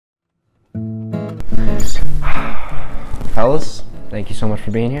fellas, thank you so much for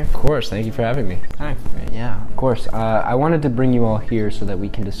being here. Of course, thank you for having me. Hi. Yeah, of course. I wanted to bring you all here so that we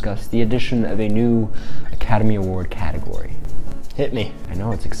can discuss the addition of a new Academy Award category. Hit me. I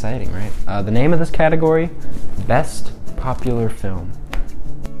know, it's exciting, right? The name of this category, Best Popular Film.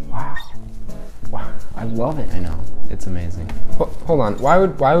 Wow. Wow, I love it. I know, it's amazing. Hold on, why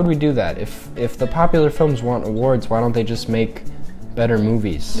would we do that? If the popular films want awards, why don't they just make better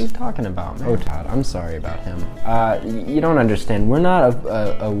movies? What are you talking about, man? Oh, Todd, I'm sorry about him. You don't understand. We're not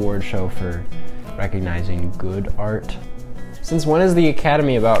a award show for recognizing good art. Since when is the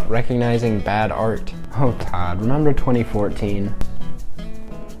Academy about recognizing bad art? Oh, Todd, remember 2014?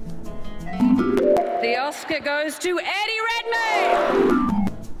 The Oscar goes to Eddie Redmayne!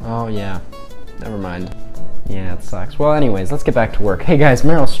 Oh, yeah. Never mind. Yeah, it sucks. Well, anyways, let's get back to work. Hey, guys,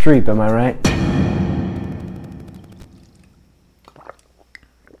 Meryl Streep, am I right?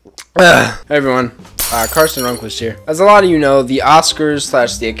 Hey everyone, Karsten Runquist here. As a lot of you know, the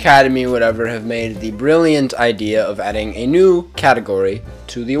Oscars / the Academy, whatever, have made the brilliant idea of adding a new category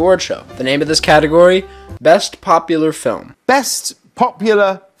to the award show. The name of this category, Best Popular Film. Best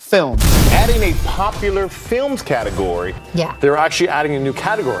Popular Film. Adding a popular films category. Yeah. They're actually adding a new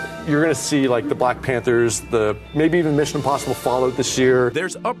category. You're going to see like the Black Panthers, maybe even Mission Impossible Fallout this year.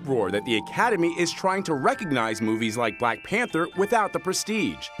 There's uproar that the Academy is trying to recognize movies like Black Panther without the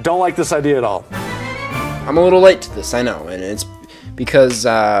prestige. Don't like this idea at all. I'm a little late to this, I know, and it's because,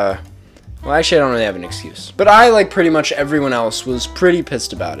 well, actually I don't really have an excuse. But I, like pretty much everyone else, was pretty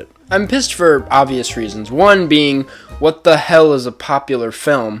pissed about it. I'm pissed for obvious reasons. One being, what the hell is a popular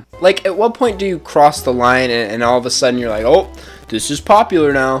film? Like, at what point do you cross the line and all of a sudden you're like, oh, this is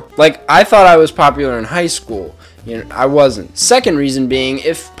popular now? Like, I thought I was popular in high school. You know, I wasn't. Second reason being,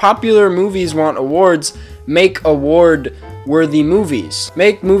 if popular movies want awards, make award-worthy movies.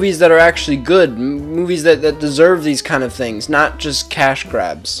 Make movies that are actually good, movies that deserve these kind of things, not just cash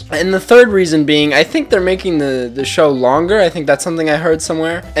grabs. And the third reason being, I think they're making the show longer. I think that's something I heard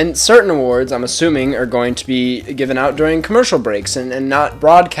somewhere. And certain awards, I'm assuming, are going to be given out during commercial breaks and not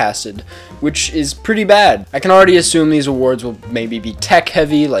broadcasted, which is pretty bad. I can already assume these awards will maybe be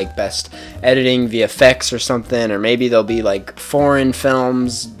tech-heavy, like Best Editing, VFX or something, or maybe they'll be like foreign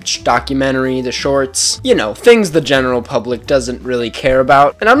films, documentary, the shorts, you know, things the general public doesn't really care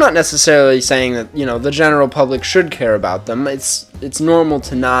about. And I'm not necessarily saying that, you know, the general public should care about them. It's normal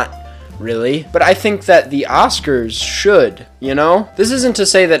to not really, but I think that the Oscars should, you know? This isn't to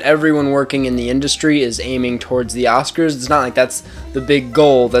say that everyone working in the industry is aiming towards the Oscars. It's not like that's the big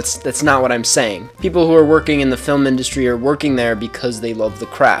goal. That's not what I'm saying. People who are working in the film industry are working there because they love the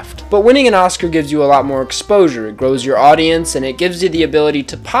craft. But winning an Oscar gives you a lot more exposure. It grows your audience, and it gives you the ability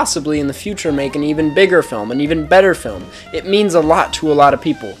to possibly in the future make an even bigger film, an even better film. It means a lot to a lot of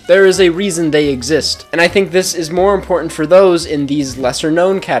people. There is a reason they exist, and I think this is more important for those in these lesser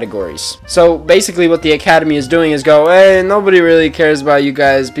known categories. So basically what the Academy is doing is go, hey, nobody really cares about you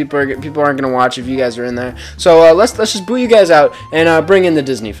guys. People aren't going to watch if you guys are in there. So let's just boo you guys out and bring in the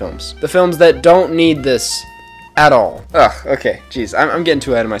Disney films. The films that don't need this at all. Ugh, okay, jeez, I'm getting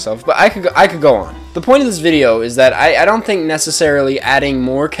too ahead of myself, but I could go on. The point of this video is that I don't think necessarily adding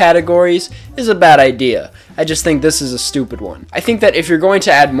more categories is a bad idea. I just think this is a stupid one. I think that if you're going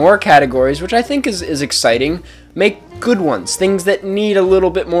to add more categories, which I think is exciting, make good ones, things that need a little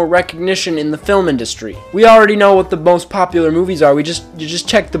bit more recognition in the film industry. We already know what the most popular movies are. You just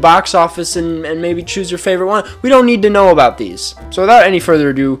check the box office and maybe choose your favorite one. We don't need to know about these. So without any further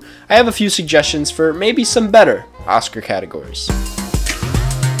ado, I have a few suggestions for maybe some better Oscar categories.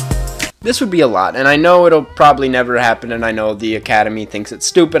 This would be a lot, and I know it'll probably never happen, and I know the Academy thinks it's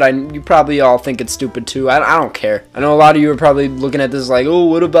stupid. You probably all think it's stupid too. I don't care. I know a lot of you are probably looking at this like, oh,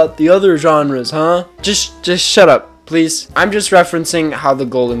 what about the other genres, huh? Just shut up, please. I'm just referencing how the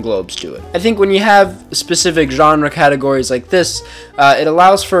Golden Globes do it. I think when you have specific genre categories like this, it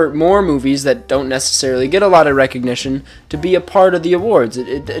allows for more movies that don't necessarily get a lot of recognition to be a part of the awards.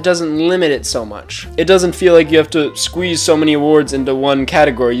 It doesn't limit it so much. It doesn't feel like you have to squeeze so many awards into one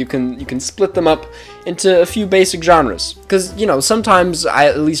category. You can split them up into a few basic genres. Because, you know, sometimes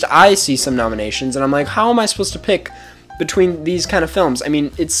at least I see some nominations and I'm like, how am I supposed to pick between these kind of films? I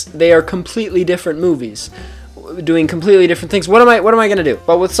mean, they are completely different movies, doing completely different things. What am I gonna do?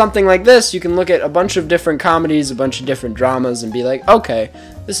 But with something like this, you can look at a bunch of different comedies, a bunch of different dramas, and be like, okay,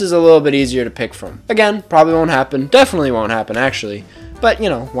 this is a little bit easier to pick from. Again, probably won't happen. Definitely won't happen, actually. But, you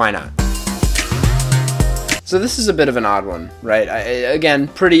know, why not? So this is a bit of an odd one, right? Again,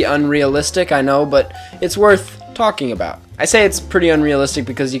 pretty unrealistic, I know, but it's worth talking about. I say it's pretty unrealistic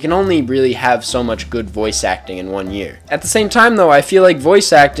because you can only really have so much good voice acting in 1 year. At the same time though, I feel like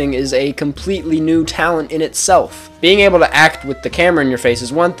voice acting is a completely new talent in itself. Being able to act with the camera in your face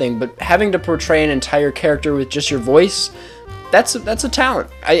is one thing, but having to portray an entire character with just your voice, that's a talent.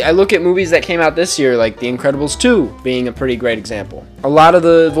 I look at movies that came out this year, like The Incredibles 2 being a pretty great example. A lot of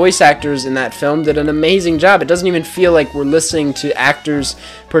the voice actors in that film did an amazing job. It doesn't even feel like we're listening to actors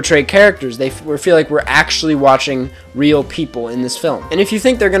portray characters. We feel like we're actually watching real people in this film. And if you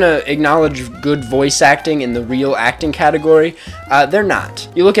think they're gonna acknowledge good voice acting in the real acting category, they're not.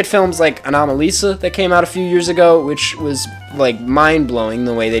 You look at films like Anomalisa that came out a few years ago, which was like mind-blowing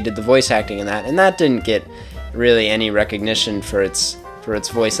the way they did the voice acting in that, and that didn't get really any recognition for its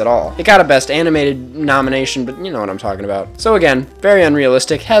voice at all. It got a Best Animated nomination, but you know what I'm talking about. So again, very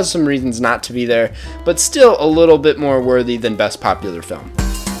unrealistic, has some reasons not to be there, but still a little bit more worthy than Best Popular Film.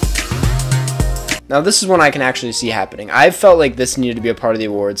 Now this is one I can actually see happening. I've felt like this needed to be a part of the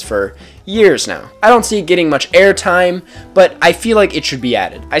awards for years now. I don't see it getting much airtime, but I feel like it should be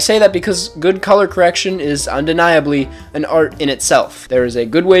added. I say that because good color correction is undeniably an art in itself. There is a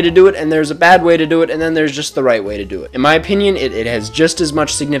good way to do it, and there's a bad way to do it, and then there's just the right way to do it. In my opinion, it has just as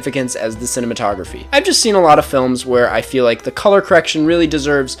much significance as the cinematography. I've just seen a lot of films where I feel like the color correction really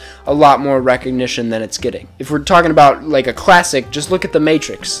deserves a lot more recognition than it's getting. If we're talking about like a classic, just look at The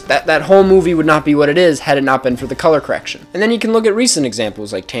Matrix. That whole movie would not be what it is had it not been for the color correction. And then you can look at recent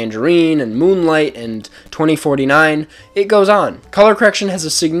examples like Tangerine and Moonlight and 2049. It goes on. Color correction has a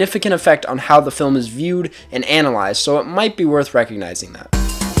significant effect on how the film is viewed and analyzed, so it might be worth recognizing that.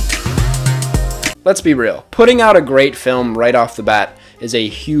 Let's be real. Putting out a great film right off the bat is a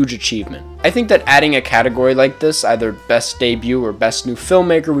huge achievement. I think that adding a category like this, either Best Debut or Best New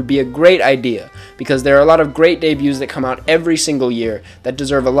Filmmaker, would be a great idea, because there are a lot of great debuts that come out every single year that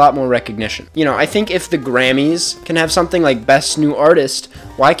deserve a lot more recognition. You know, I think if the Grammys can have something like Best New Artist,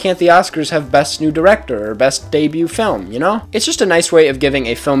 why can't the Oscars have Best New Director or Best Debut Film, you know? It's just a nice way of giving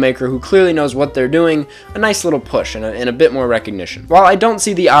a filmmaker who clearly knows what they're doing a nice little push and a bit more recognition. While I don't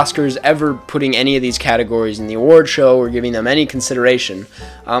see the Oscars ever putting any of these categories in the award show or giving them any consideration,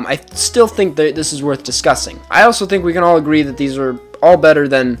 I still think that this is worth discussing. I also think we can all agree that these are all better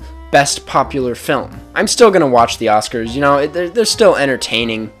than Best Popular Film. I'm still gonna watch the Oscars, you know, they're still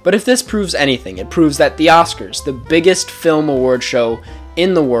entertaining, but if this proves anything, it proves that the Oscars, the biggest film award show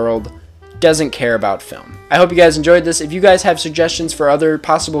in the world, doesn't care about film. I hope you guys enjoyed this. If you guys have suggestions for other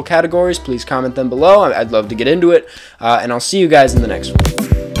possible categories, please comment them below. I'd love to get into it, and I'll see you guys in the next one.